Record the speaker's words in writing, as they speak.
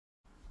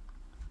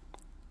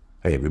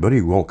Hey everybody,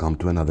 welcome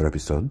to another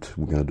episode.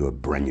 We're gonna do a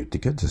brand new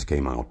ticket. Just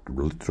came out,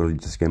 literally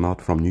just came out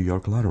from New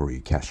York Lottery.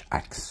 Cash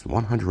X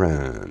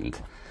 100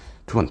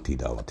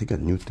 $20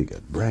 ticket, new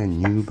ticket,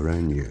 brand new.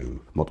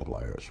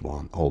 Multipliers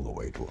 1 all the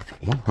way to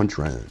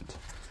 100.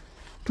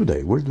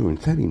 Today we're doing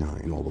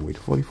 39 all the way to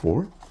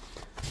 44.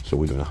 So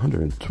we're doing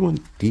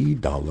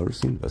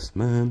 $120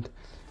 investment,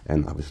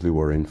 and obviously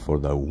we're in for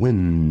the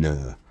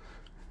win.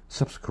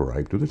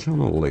 Subscribe to the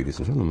channel, ladies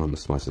and gentlemen.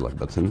 Smash the like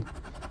button,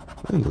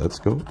 and let's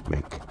go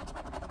make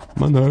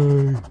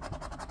money.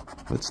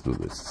 Let's do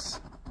this.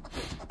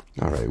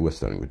 Alright, we're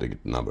starting with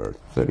ticket number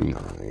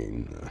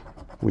 39.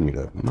 We need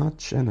a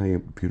match and a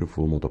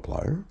beautiful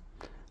multiplier.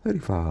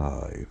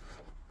 35,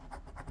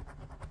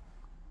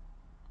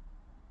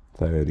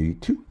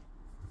 32,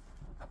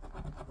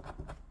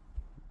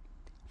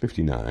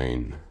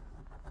 59,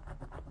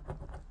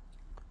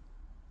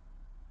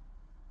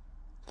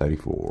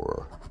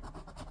 34,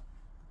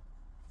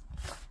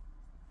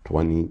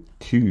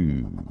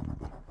 22,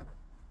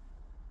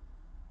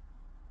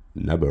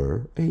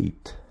 number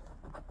 8,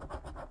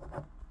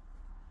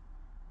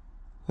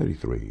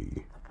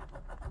 33,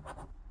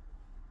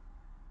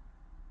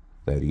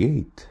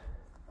 38,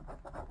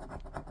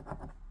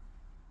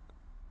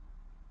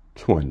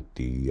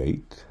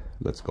 28.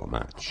 Let's go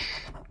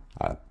match.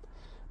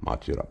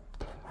 Match it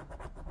up.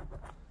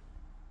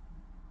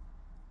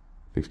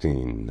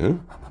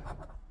 15,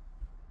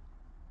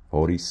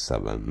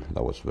 47.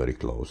 That was very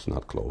close,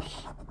 not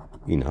close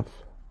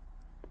enough.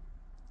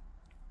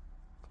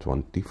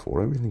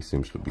 24. Everything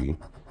seems to be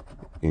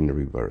in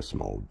reverse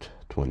mode.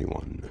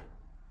 21,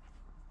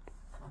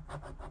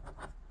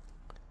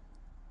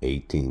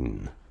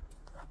 18,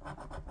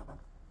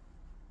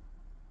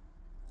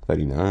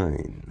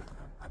 39,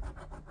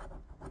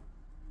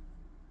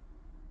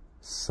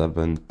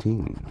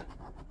 17,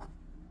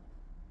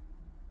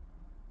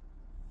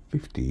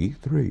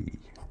 53,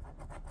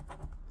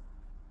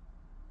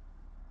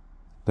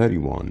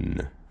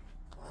 31,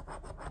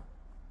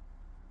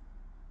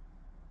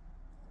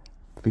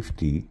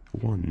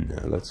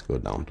 51. Let's go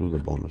down to the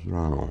bonus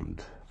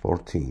round.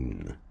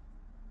 14,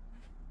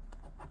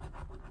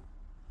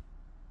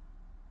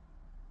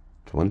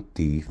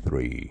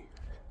 23,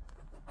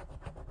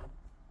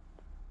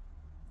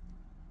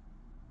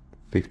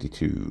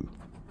 52,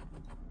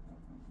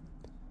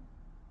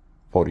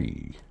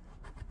 40,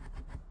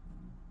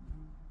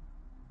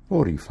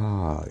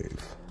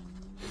 45.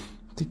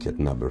 Ticket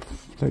number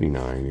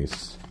 39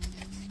 is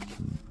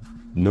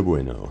no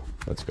bueno.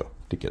 Let's go.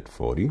 Ticket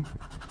 40.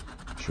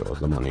 Show us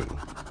the money.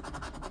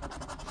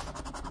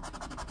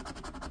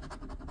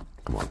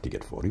 Come on,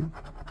 ticket 40.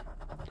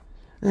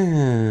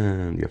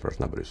 And your first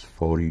number is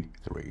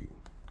 43.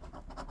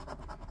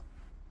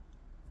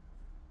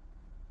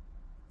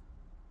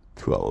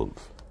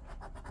 12.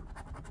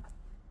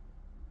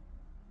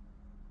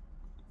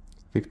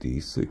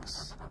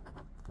 56.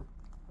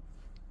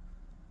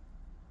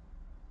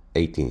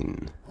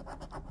 18.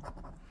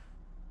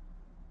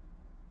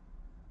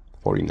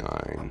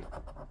 49.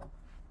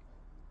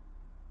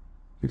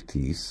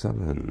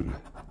 57.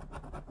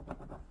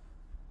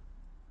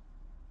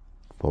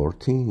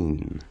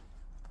 14.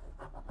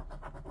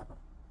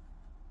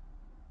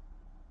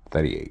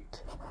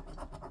 38.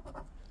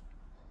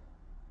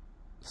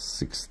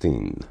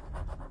 16.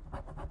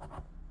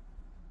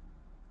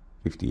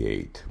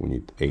 58. We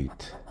need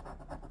 8.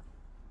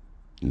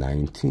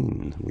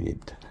 19. We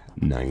need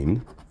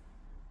 9.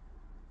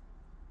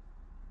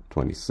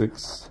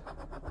 26.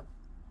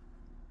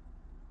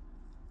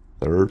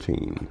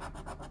 13.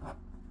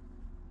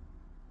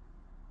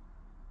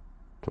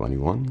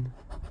 21.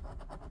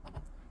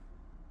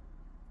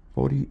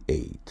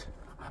 48.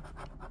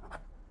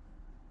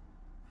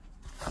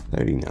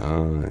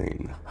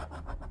 39.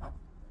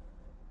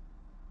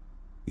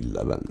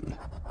 11.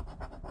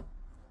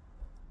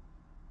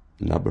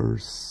 Number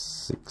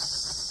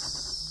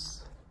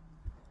 6.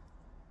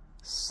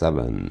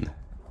 7.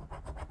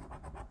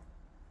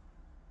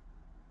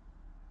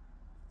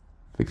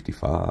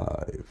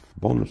 55.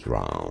 Bonus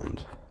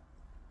round.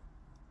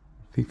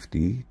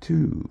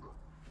 52.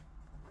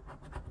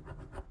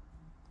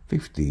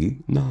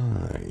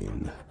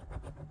 59.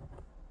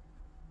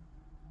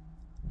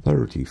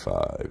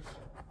 35.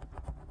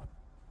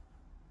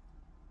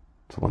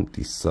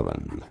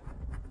 27.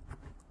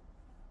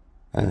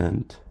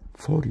 And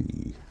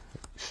 40.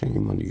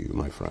 Shame on you,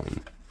 my friend.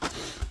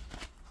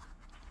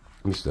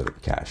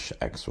 Mr. Cash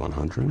X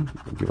 100.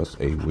 Give us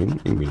a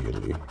win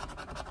immediately.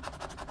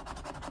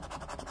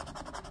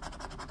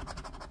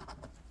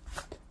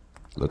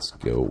 Let's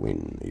go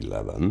win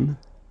 11.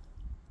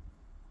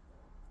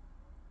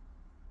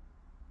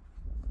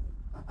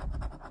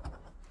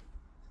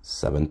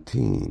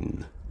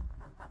 17.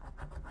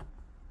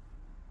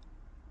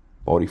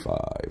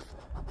 45.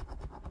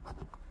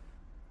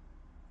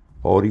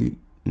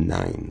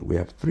 49. We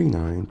have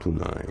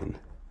 3929.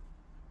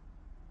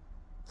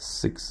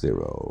 60.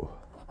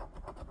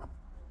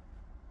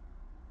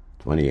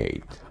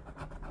 28.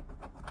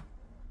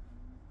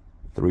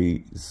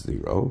 30.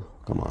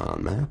 Come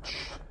on, match.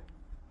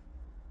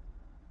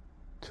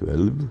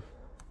 12,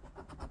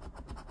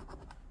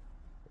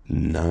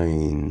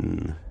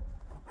 9,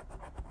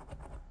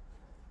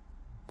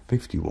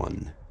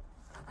 51,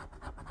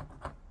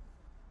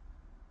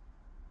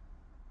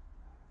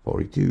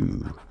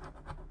 42,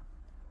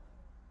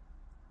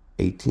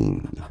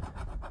 18,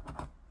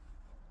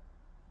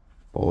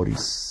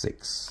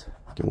 46.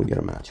 Can we get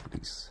a match,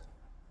 please?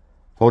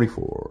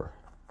 44,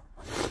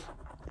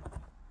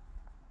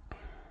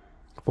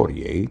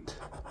 48,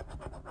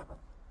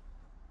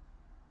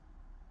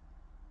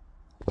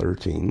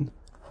 13,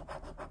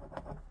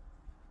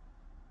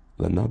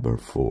 the number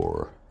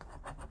 4,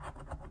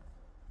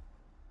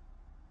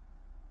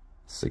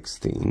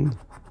 16,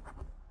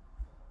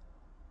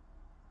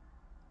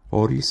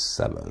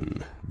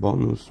 47.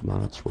 Bonus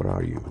match, where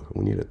are you?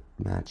 We need a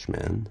match,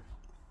 man.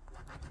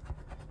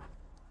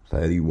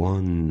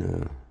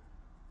 31,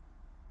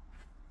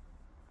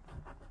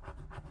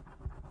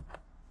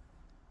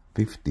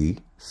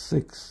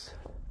 56,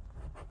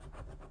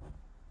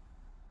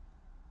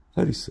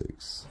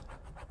 36,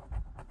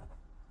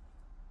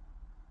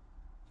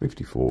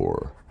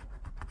 54,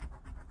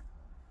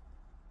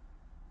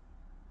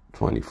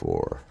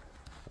 24.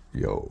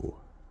 Yo,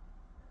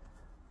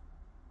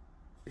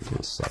 you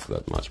can't suck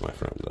that much, my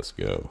friend. Let's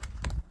go.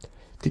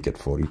 Ticket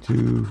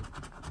 42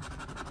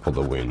 for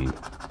the win.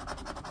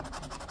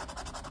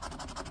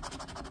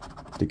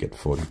 Ticket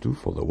 42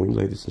 for the win,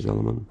 ladies and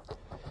gentlemen.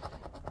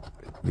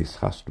 This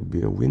has to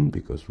be a win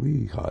because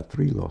we had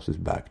 3 losses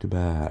back to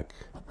back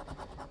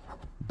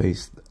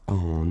based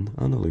on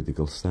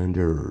analytical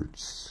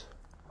standards.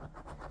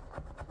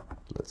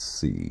 Let's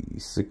see,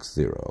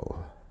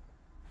 6-0,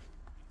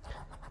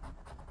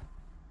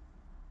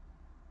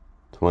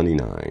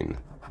 29,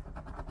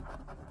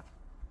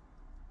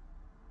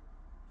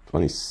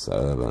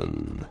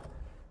 27,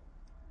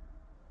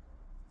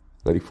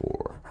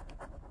 34,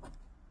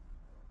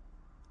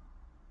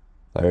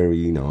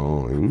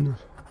 39,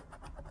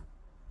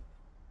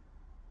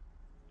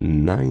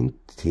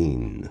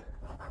 19,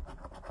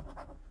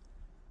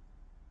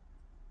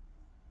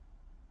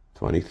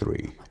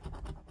 23,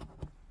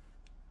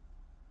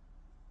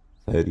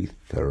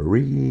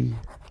 33,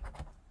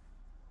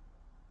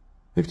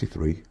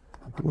 53.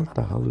 What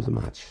the hell is the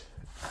match?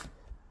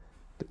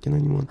 Can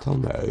anyone tell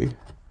me?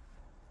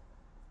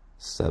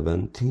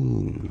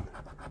 17,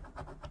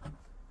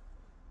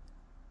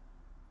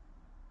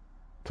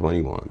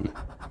 21,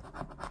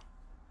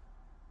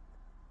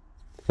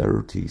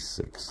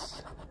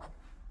 36,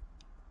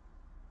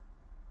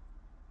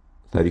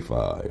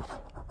 35,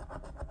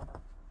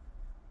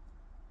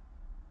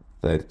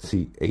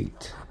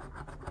 38,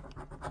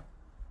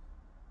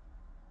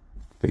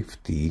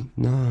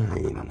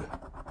 59,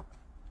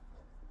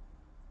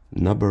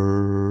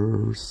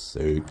 number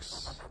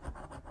 6,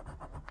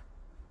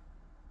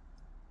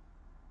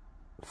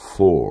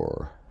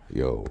 4.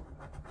 Yo,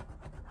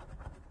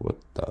 what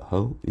the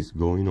hell is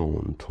going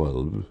on?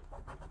 12,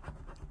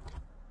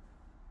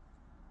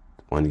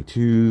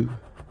 22,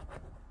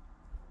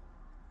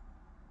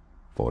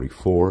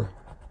 44,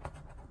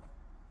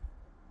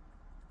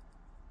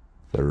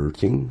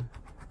 13,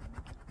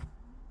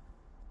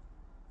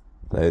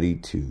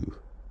 32.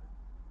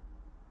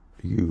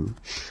 You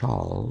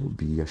shall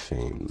be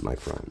ashamed, my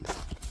friend.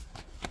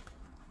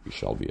 You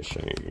shall be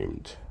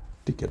ashamed.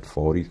 Ticket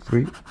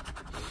 43.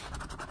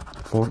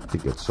 4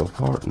 tickets so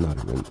far, not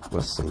even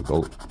a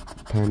single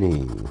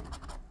penny.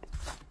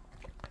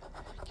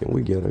 Can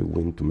we get a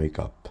win to make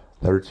up?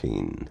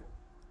 13,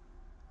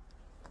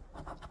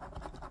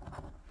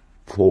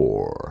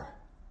 4,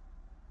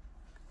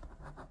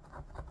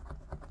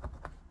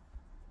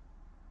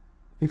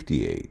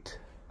 58,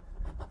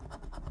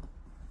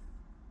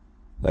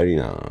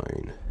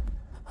 39,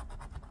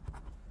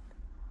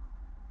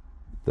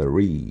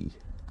 3,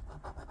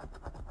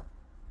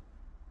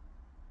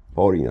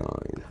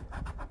 49,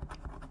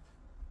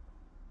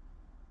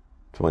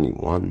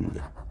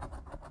 21,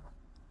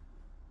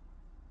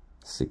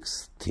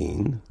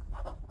 16,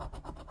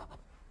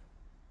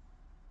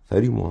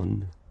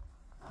 31,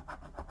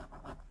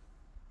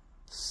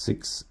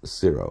 60,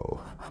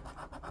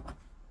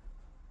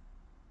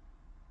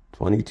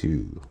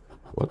 22.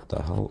 What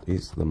the hell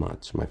is the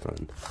match, my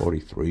friend?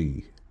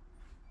 43,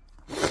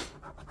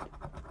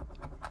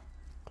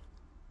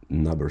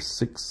 number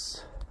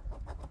 6,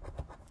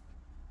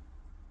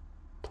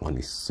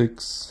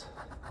 26,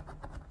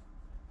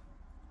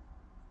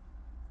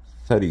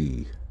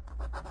 30,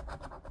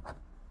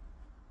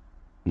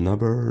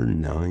 number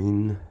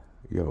 9.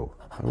 Yo,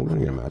 I'm gonna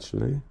get a match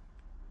today.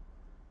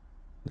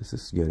 This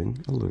is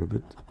getting a little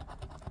bit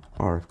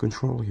out of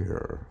control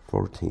here.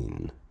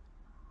 14,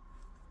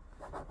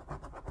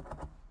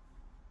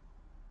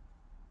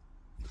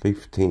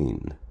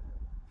 15,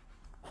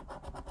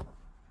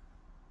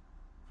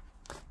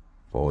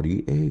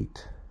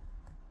 48.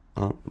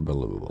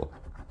 Unbelievable.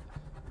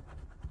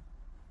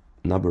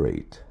 Number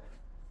 8,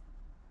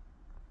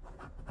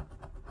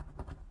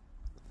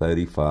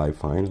 35.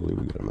 Finally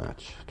we get a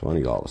match.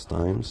 $20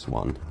 times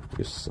 1.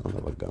 You son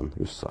of a gun.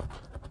 You suck.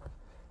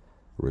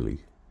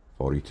 Really.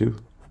 42,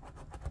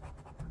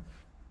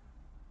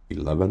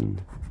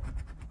 11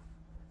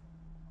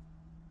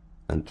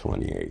 and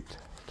 28.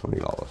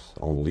 $20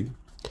 only.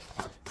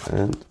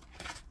 And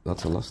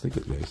that's the last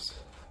ticket, guys.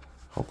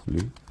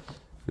 Hopefully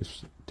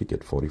this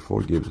ticket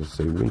 44 gives us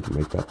a win to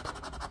make up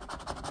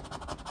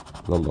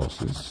the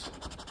losses.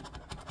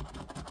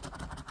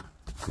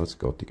 Let's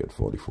go ticket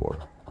 44.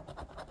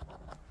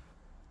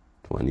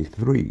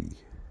 23.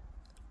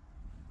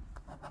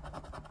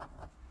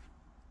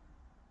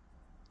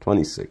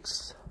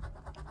 26.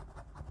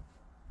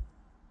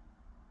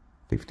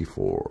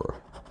 54.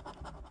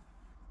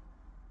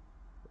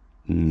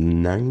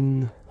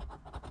 9.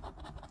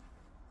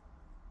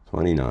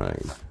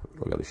 29.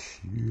 Look at the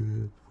shit.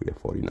 We have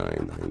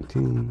 49.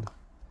 19.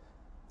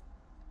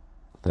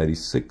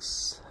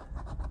 36.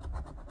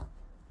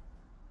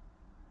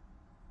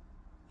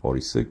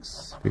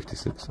 46.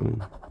 56. I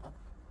mean.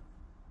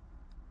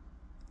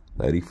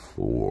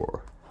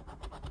 34.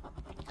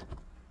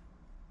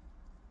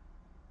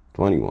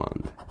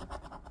 21.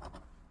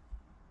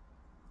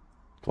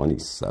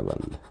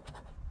 27.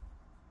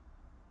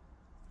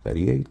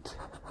 38.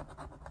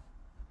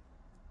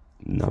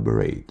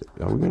 Number 8.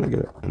 Are we gonna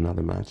get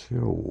another match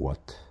here or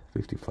what?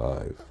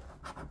 55.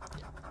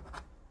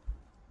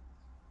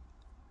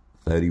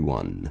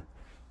 31.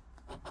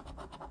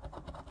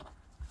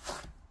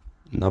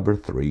 Number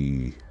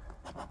 3.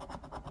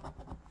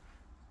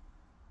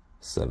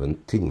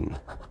 17.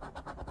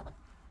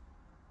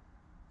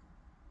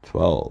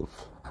 12.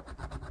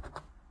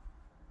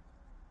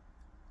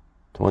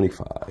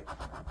 25.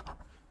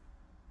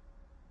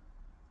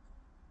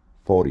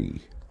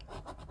 40.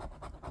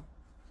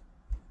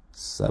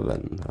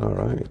 7. All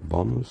right,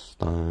 bonus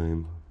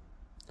time.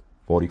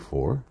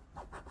 44.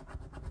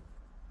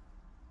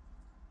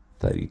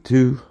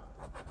 32.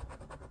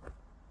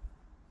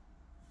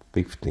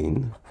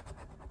 15.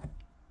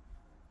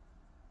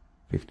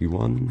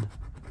 51.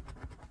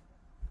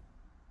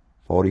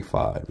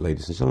 45.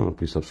 Ladies and gentlemen,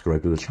 please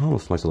subscribe to the channel,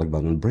 smash the like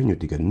button, brand new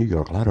ticket, New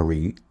York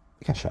Lottery,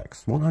 Cash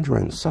X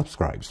 100,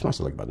 subscribe, smash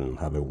the like button.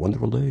 Have a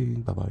wonderful day.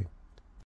 Bye-bye.